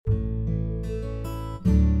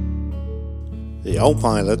Old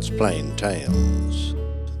Pilot's Plain Tales,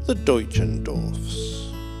 the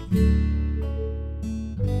Deutschendorfs.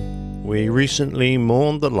 We recently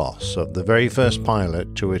mourned the loss of the very first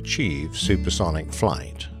pilot to achieve supersonic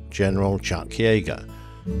flight, General Chuck Yeager,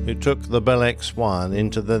 who took the Bell X-1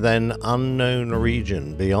 into the then unknown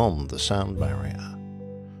region beyond the sound barrier.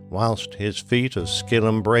 Whilst his feat of skill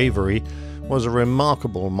and bravery was a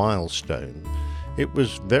remarkable milestone, it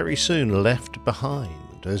was very soon left behind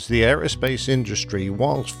as the aerospace industry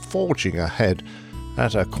was forging ahead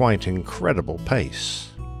at a quite incredible pace.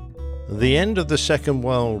 The end of the Second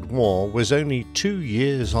World War was only 2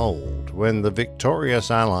 years old when the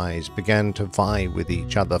victorious Allies began to vie with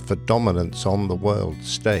each other for dominance on the world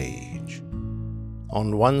stage.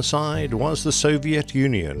 On one side was the Soviet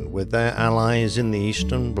Union with their allies in the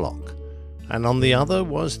Eastern Bloc, and on the other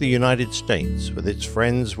was the United States with its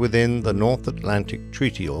friends within the North Atlantic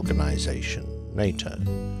Treaty Organization, NATO.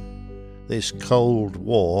 This Cold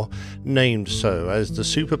War, named so as the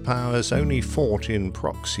superpowers only fought in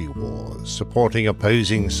proxy wars, supporting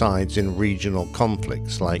opposing sides in regional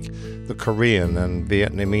conflicts like the Korean and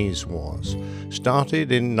Vietnamese wars,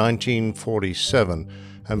 started in 1947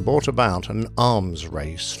 and brought about an arms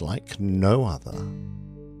race like no other.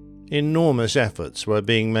 Enormous efforts were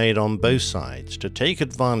being made on both sides to take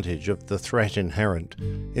advantage of the threat inherent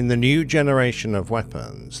in the new generation of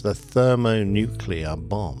weapons, the thermonuclear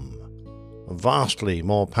bomb. Vastly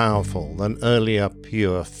more powerful than earlier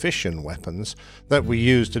pure fission weapons that were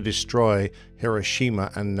used to destroy Hiroshima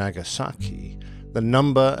and Nagasaki, the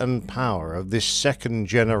number and power of this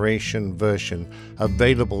second-generation version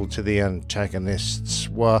available to the antagonists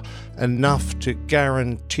were enough to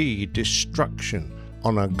guarantee destruction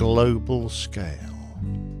on a global scale.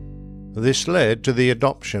 This led to the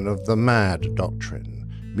adoption of the MAD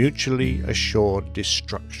doctrine, mutually assured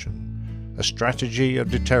destruction, a strategy of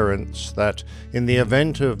deterrence that, in the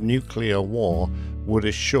event of nuclear war, would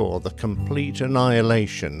assure the complete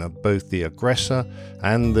annihilation of both the aggressor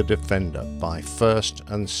and the defender by first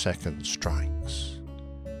and second strikes.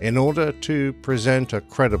 In order to present a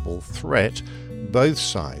credible threat, both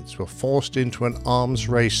sides were forced into an arms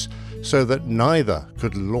race so that neither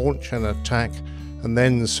could launch an attack and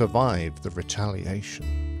then survive the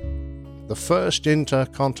retaliation. The first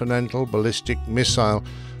intercontinental ballistic missile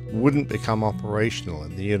wouldn't become operational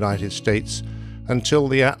in the United States until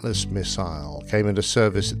the Atlas missile came into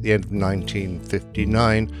service at the end of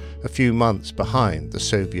 1959, a few months behind the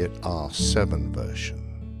Soviet R-7 version.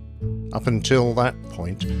 Up until that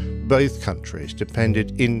point, both countries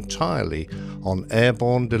depended entirely on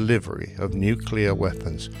airborne delivery of nuclear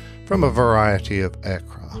weapons from a variety of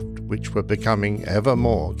aircraft, which were becoming ever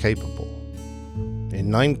more capable.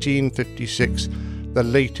 In 1956, the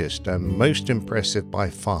latest and most impressive by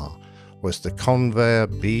far was the Convair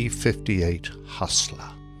B-58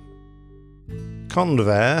 Hustler.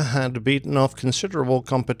 Convair had beaten off considerable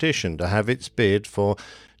competition to have its bid for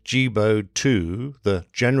GBO-2, the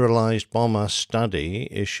Generalized Bomber Study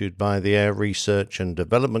issued by the Air Research and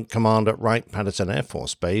Development Command at Wright-Patterson Air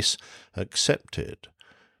Force Base, accepted.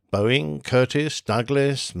 Boeing, Curtiss,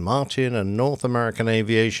 Douglas, Martin, and North American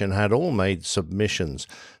Aviation had all made submissions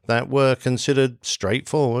that were considered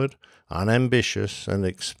straightforward, unambitious, and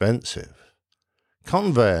expensive.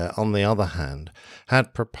 Convair, on the other hand,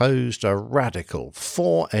 had proposed a radical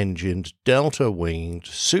four-engined, delta-winged,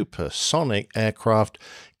 supersonic aircraft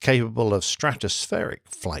capable of stratospheric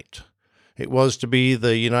flight. It was to be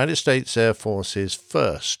the United States Air Force's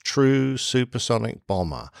first true supersonic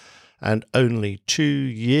bomber, and only 2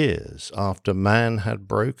 years after man had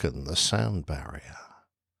broken the sound barrier.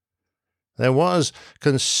 There was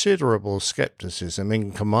considerable skepticism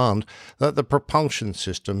in command that the propulsion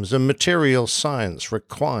systems and material science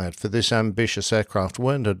required for this ambitious aircraft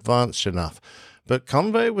weren't advanced enough, but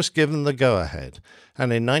Convair was given the go-ahead,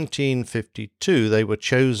 and in 1952 they were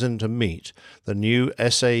chosen to meet the new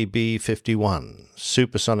SAB-51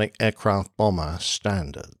 supersonic aircraft bomber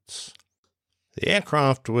standards. The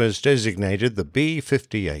aircraft was designated the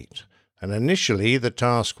B-58, and initially the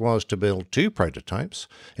task was to build 2 prototypes,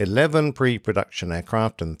 11 pre-production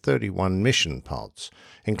aircraft and 31 mission pods,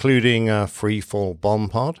 including a free-fall bomb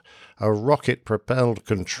pod, a rocket-propelled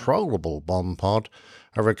controllable bomb pod,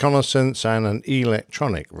 a reconnaissance and an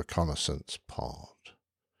electronic reconnaissance pod.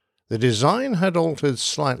 The design had altered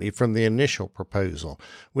slightly from the initial proposal,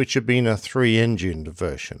 which had been a 3-engined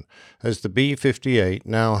version, as the B-58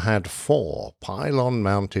 now had 4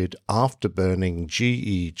 pylon-mounted afterburning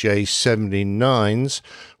GE J-79s,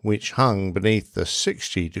 which hung beneath the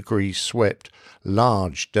 60-degree swept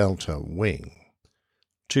large delta wing.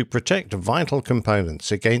 To protect vital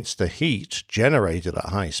components against the heat generated at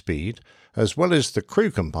high speed, As well as the crew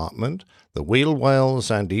compartment, the wheel wells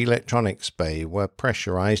and electronics bay were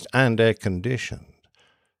pressurized and air-conditioned.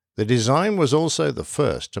 The design was also the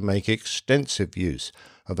first to make extensive use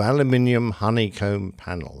of aluminium honeycomb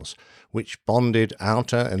panels, which bonded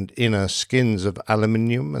outer and inner skins of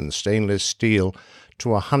aluminium and stainless steel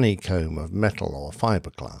to a honeycomb of metal or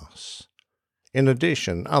fiberglass. In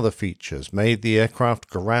addition, other features made the aircraft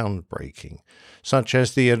groundbreaking, such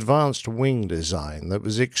as the advanced wing design that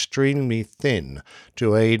was extremely thin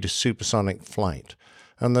to aid supersonic flight,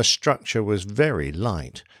 and the structure was very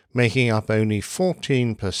light, making up only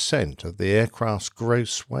 14% of the aircraft's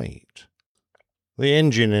gross weight. The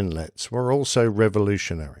engine inlets were also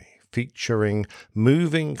revolutionary, featuring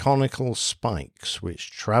moving conical spikes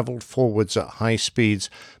which travelled forwards at high speeds,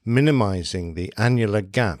 minimizing the annular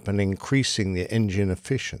gap and increasing the engine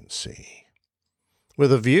efficiency.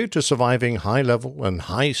 With a view to surviving high-level and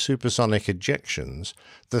high supersonic ejections,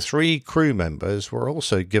 the 3 crew members were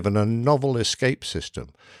also given a novel escape system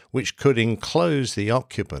which could enclose the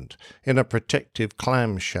occupant in a protective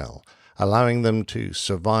clamshell, allowing them to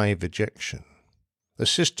survive ejection. The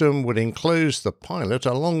system would enclose the pilot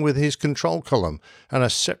along with his control column and a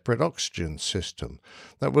separate oxygen system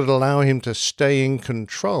that would allow him to stay in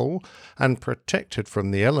control and protected from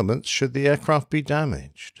the elements should the aircraft be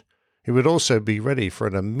damaged. He would also be ready for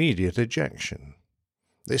an immediate ejection.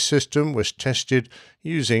 This system was tested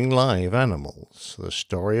using live animals, the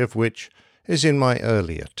story of which is in my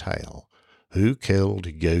earlier tale, Who Killed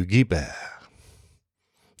Yogi Bear?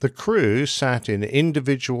 The crew sat in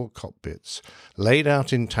individual cockpits, laid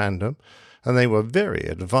out in tandem, and they were very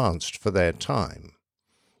advanced for their time.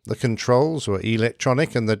 The controls were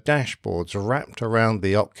electronic and the dashboards wrapped around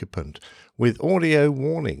the occupant, with audio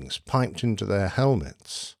warnings piped into their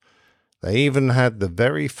helmets. They even had the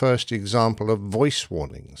very first example of voice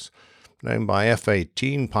warnings. Known by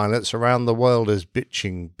F-18 pilots around the world as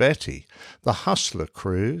Bitching Betty, the Hustler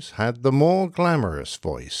crews had the more glamorous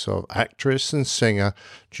voice of actress and singer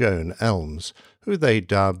Joan Elms, who they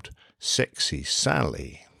dubbed Sexy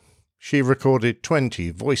Sally. She recorded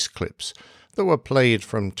 20 voice clips that were played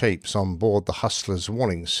from tapes on board the Hustler's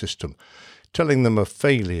warning system, telling them of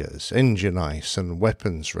failures, engine ice and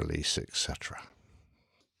weapons release, etc.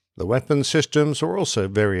 The weapon systems were also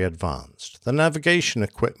very advanced. The navigation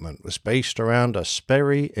equipment was based around a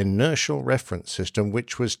Sperry inertial reference system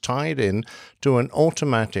which was tied in to an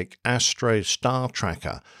automatic Astro star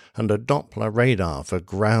tracker and a Doppler radar for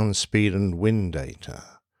ground speed and wind data.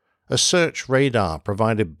 A search radar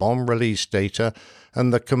provided bomb release data,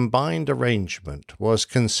 and the combined arrangement was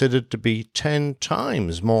considered to be 10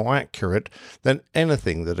 times more accurate than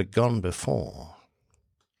anything that had gone before.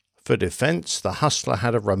 For defense, the Hustler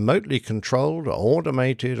had a remotely controlled,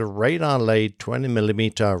 automated, radar-laid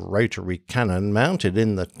 20mm rotary cannon mounted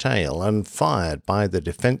in the tail and fired by the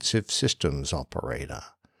defensive systems operator.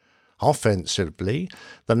 Offensively,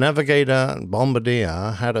 the Navigator and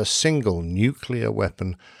Bombardier had a single nuclear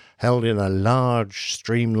weapon held in a large,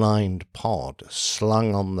 streamlined pod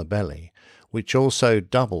slung on the belly, which also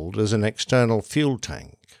doubled as an external fuel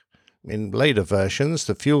tank. In later versions,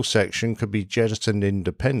 the fuel section could be jettisoned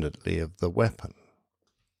independently of the weapon.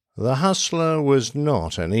 The Hustler was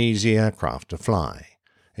not an easy aircraft to fly.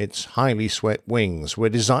 Its highly swept wings were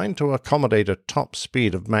designed to accommodate a top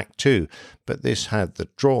speed of Mach 2, but this had the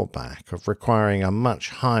drawback of requiring a much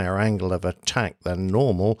higher angle of attack than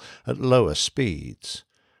normal at lower speeds.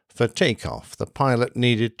 For takeoff, the pilot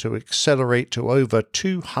needed to accelerate to over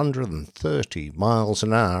 230 miles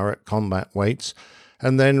an hour at combat weights,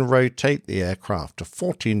 and then rotate the aircraft to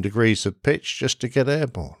 14 degrees of pitch just to get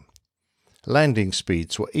airborne. Landing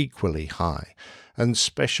speeds were equally high, and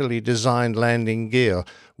specially designed landing gear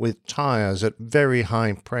with tires at very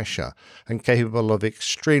high pressure and capable of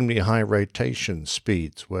extremely high rotation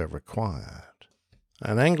speeds were required.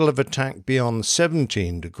 An angle of attack beyond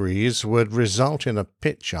 17 degrees would result in a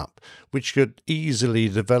pitch-up, which could easily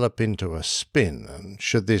develop into a spin, and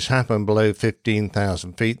should this happen below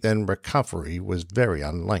 15,000 feet, then recovery was very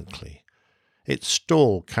unlikely. Its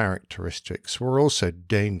stall characteristics were also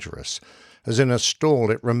dangerous, as in a stall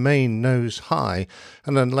it remained nose-high,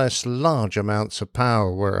 and unless large amounts of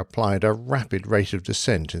power were applied, a rapid rate of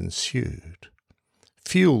descent ensued.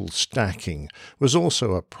 Fuel stacking was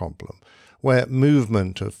also a problem, where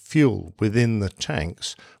movement of fuel within the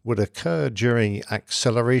tanks would occur during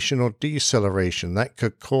acceleration or deceleration that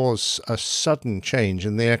could cause a sudden change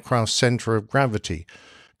in the aircraft's center of gravity,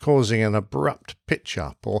 causing an abrupt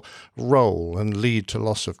pitch-up or roll and lead to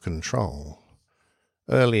loss of control.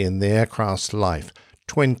 Early in the aircraft's life,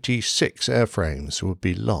 26 airframes would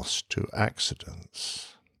be lost to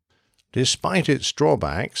accidents. Despite its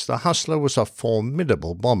drawbacks, the Hustler was a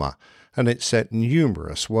formidable bomber, and it set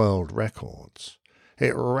numerous world records.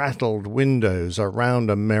 It rattled windows around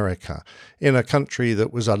America, in a country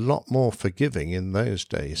that was a lot more forgiving in those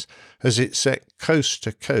days, as it set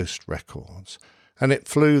coast-to-coast records, and it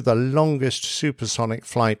flew the longest supersonic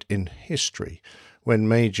flight in history when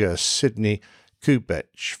Major Sidney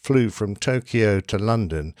Kubetch flew from Tokyo to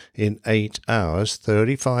London in 8 hours,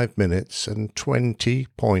 35 minutes and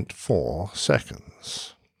 20.4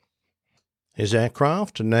 seconds. His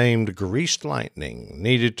aircraft, named Greased Lightning,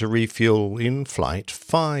 needed to refuel in flight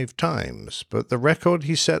 5 times, but the record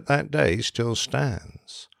he set that day still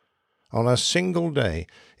stands. On a single day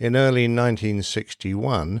in early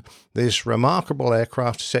 1961, this remarkable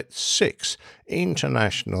aircraft set 6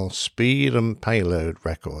 international speed and payload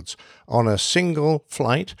records on a single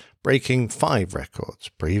flight, breaking 5 records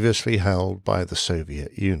previously held by the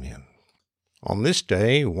Soviet Union. On this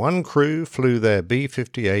day, one crew flew their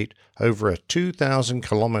B-58 over a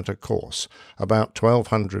 2,000-kilometer course, about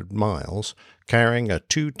 1,200 miles, carrying a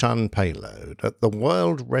 2-ton payload at the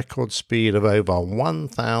world record speed of over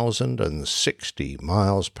 1,060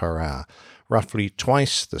 miles per hour, roughly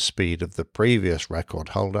twice the speed of the previous record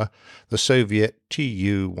holder, the Soviet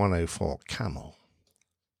Tu-104 Camel.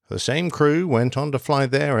 The same crew went on to fly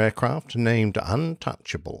their aircraft, named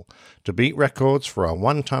Untouchable, to beat records for a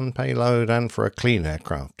 1-ton payload and for a clean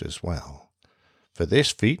aircraft as well. For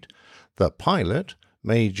this feat, the pilot,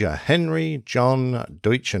 Major Henry John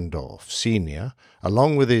Deutschendorf, Sr.,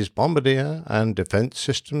 along with his bombardier and defense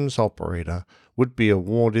systems operator, would be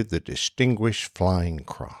awarded the Distinguished Flying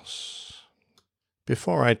Cross.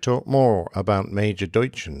 Before I talk more about Major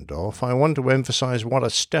Deutschendorf, I want to emphasize what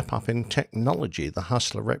a step up in technology the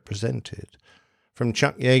Hustler represented. From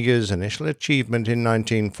Chuck Yeager's initial achievement in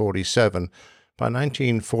 1947, by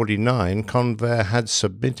 1949 Convair had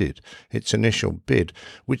submitted its initial bid,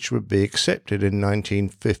 which would be accepted in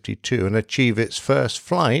 1952 and achieve its first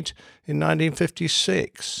flight in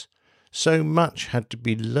 1956. So much had to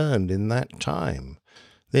be learned in that time.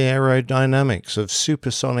 The aerodynamics of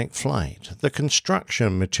supersonic flight, the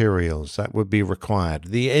construction materials that would be required,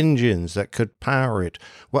 the engines that could power it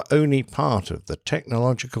were only part of the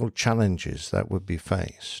technological challenges that would be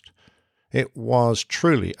faced. It was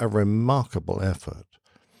truly a remarkable effort.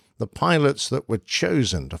 The pilots that were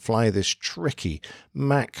chosen to fly this tricky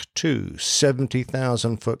Mach 2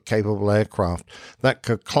 70,000-foot capable aircraft that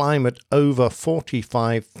could climb at over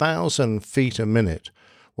 45,000 feet a minute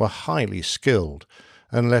were highly skilled,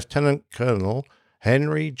 and Lieutenant Colonel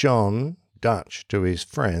Henry John, Dutch to his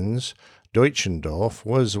friends, Deutschendorf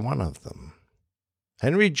was one of them.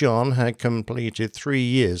 Henry John had completed 3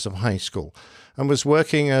 years of high school and was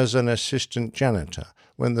working as an assistant janitor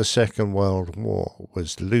when the Second World War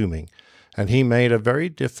was looming, and he made a very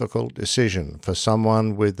difficult decision for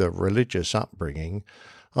someone with a religious upbringing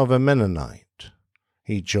of a Mennonite.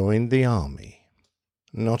 He joined the army.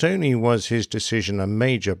 Not only was his decision a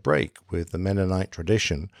major break with the Mennonite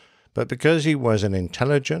tradition, but because he was an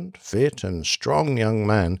intelligent, fit, and strong young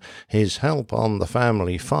man, his help on the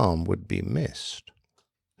family farm would be missed.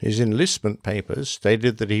 His enlistment papers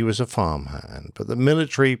stated that he was a farmhand, but the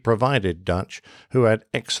military provided Dutch, who had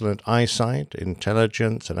excellent eyesight,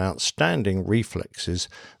 intelligence, and outstanding reflexes,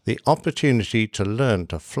 the opportunity to learn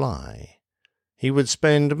to fly. He would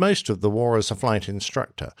spend most of the war as a flight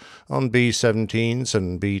instructor on B-17s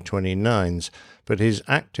and B-29s, but his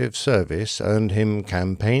active service earned him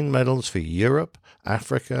campaign medals for Europe,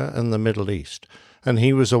 Africa, and the Middle East, and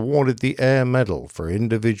he was awarded the Air Medal for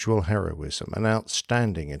individual heroism, an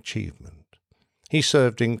outstanding achievement. He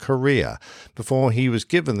served in Korea before he was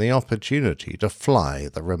given the opportunity to fly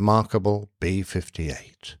the remarkable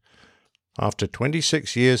B-58. After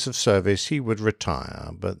 26 years of service, he would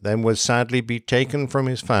retire, but then would sadly be taken from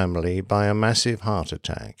his family by a massive heart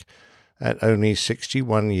attack at only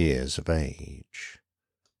 61 years of age.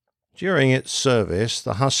 During its service,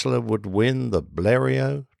 the Hustler would win the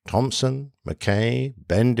Blériot, Thompson, Mackay,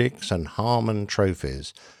 Bendix, and Harmon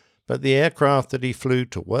trophies, but the aircraft that he flew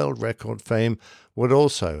to world record fame would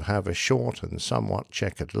also have a short and somewhat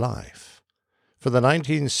checkered life. For the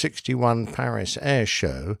 1961 Paris Air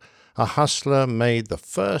Show, a Hustler made the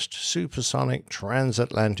first supersonic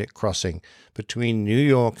transatlantic crossing between New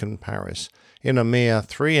York and Paris in a mere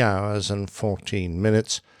 3 hours and 14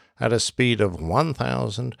 minutes at a speed of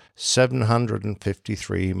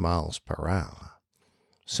 1,753 miles per hour.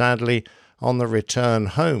 Sadly, on the return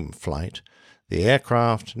home flight, the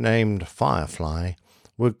aircraft named Firefly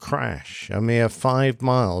would crash a mere 5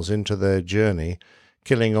 miles into their journey,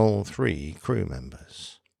 killing all 3 crew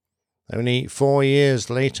members. Only 4 years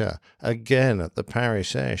later, again at the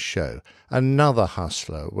Paris Air Show, another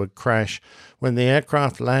Hustler would crash when the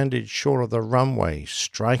aircraft landed short of the runway,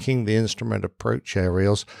 striking the instrument approach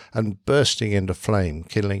aerials and bursting into flame,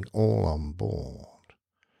 killing all on board.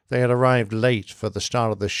 They had arrived late for the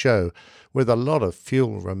start of the show, with a lot of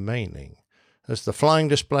fuel remaining. As the flying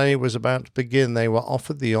display was about to begin, they were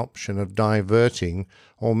offered the option of diverting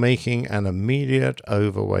or making an immediate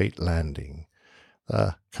overweight landing.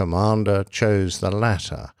 The commander chose the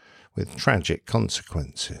latter, with tragic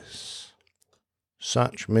consequences.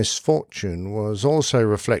 Such misfortune was also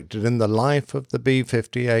reflected in the life of the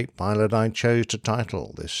B-58 pilot I chose to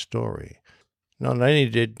title this story. Not only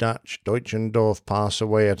did Dutch Deutschendorf pass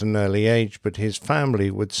away at an early age, but his family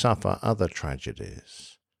would suffer other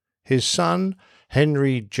tragedies. His son,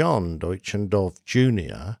 Henry John Deutschendorf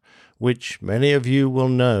Jr., which many of you will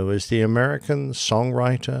know as the American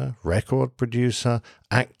songwriter, record producer,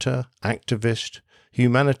 actor, activist,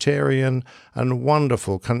 humanitarian, and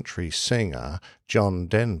wonderful country singer John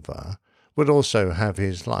Denver, would also have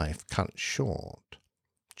his life cut short.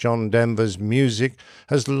 John Denver's music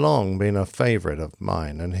has long been a favorite of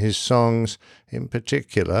mine, and his songs, in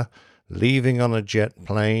particular, Leaving on a Jet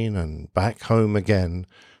Plane and Back Home Again,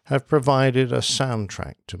 have provided a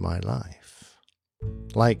soundtrack to my life.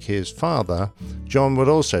 Like his father, John would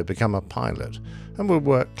also become a pilot and would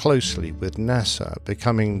work closely with NASA,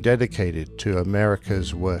 becoming dedicated to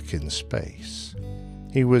America's work in space.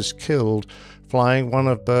 He was killed flying one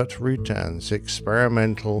of Burt Rutan's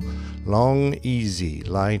experimental Long Easy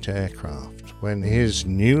light aircraft when his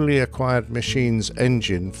newly acquired machine's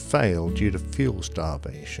engine failed due to fuel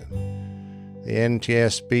starvation. The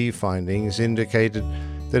NTSB findings indicated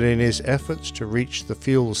that in his efforts to reach the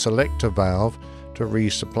fuel selector valve to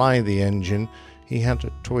resupply the engine, he had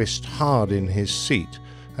to twist hard in his seat,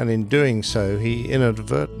 and in doing so he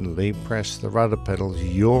inadvertently pressed the rudder pedals,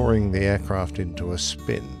 yawing the aircraft into a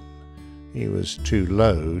spin. He was too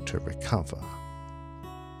low to recover.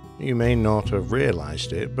 You may not have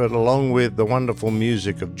realized it, but along with the wonderful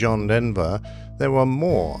music of John Denver, there were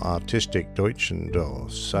more artistic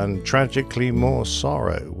Deutschendorfs, and tragically more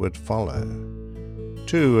sorrow would follow.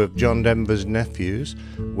 Two of John Denver's nephews,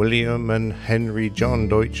 William and Henry John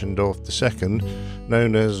Deutschendorf II,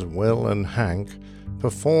 known as Will and Hank,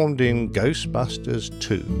 performed in Ghostbusters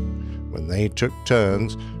 2 when they took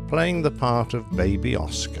turns playing the part of Baby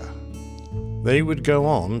Oscar. They would go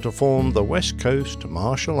on to form the West Coast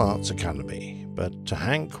Martial Arts Academy, but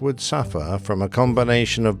Hank would suffer from a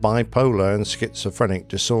combination of bipolar and schizophrenic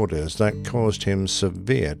disorders that caused him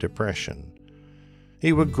severe depression.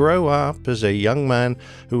 He would grow up as a young man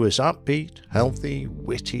who was upbeat, healthy,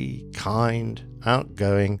 witty, kind,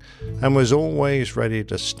 outgoing, and was always ready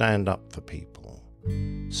to stand up for people.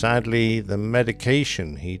 Sadly, the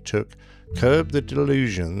medication he took curbed the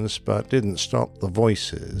delusions but didn't stop the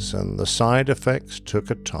voices, and the side effects took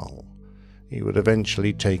a toll. He would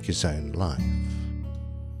eventually take his own life.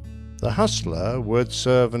 The Hustler would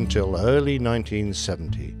serve until early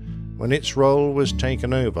 1970, when its role was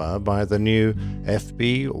taken over by the new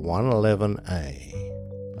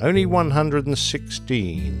FB-111A. Only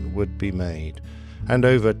 116 would be made, and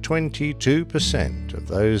over 22% of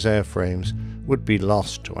those airframes would be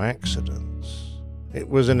lost to accidents. It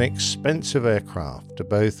was an expensive aircraft to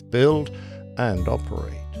both build and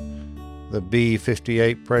operate. The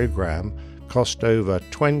B-58 program cost over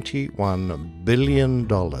 $21 billion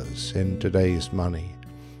in today's money,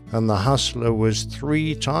 and the Hustler was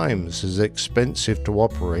 3 times as expensive to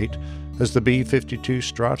operate as the B-52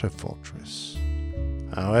 Stratofortress.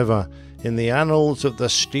 However, in the annals of the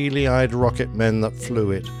steely-eyed rocket men that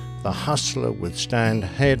flew it, the Hustler would stand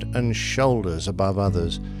head and shoulders above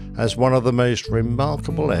others as one of the most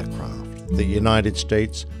remarkable aircraft the United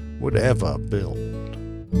States would ever build.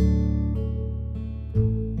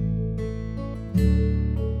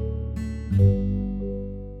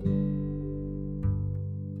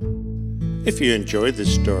 If you enjoyed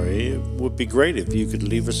this story, it would be great if you could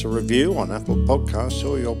leave us a review on Apple Podcasts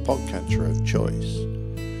or your podcatcher of choice.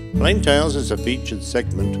 Plain Tales is a featured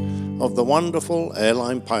segment of the wonderful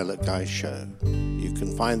Airline Pilot Guy show. You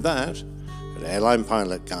can find that at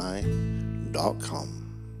airlinepilotguy.com.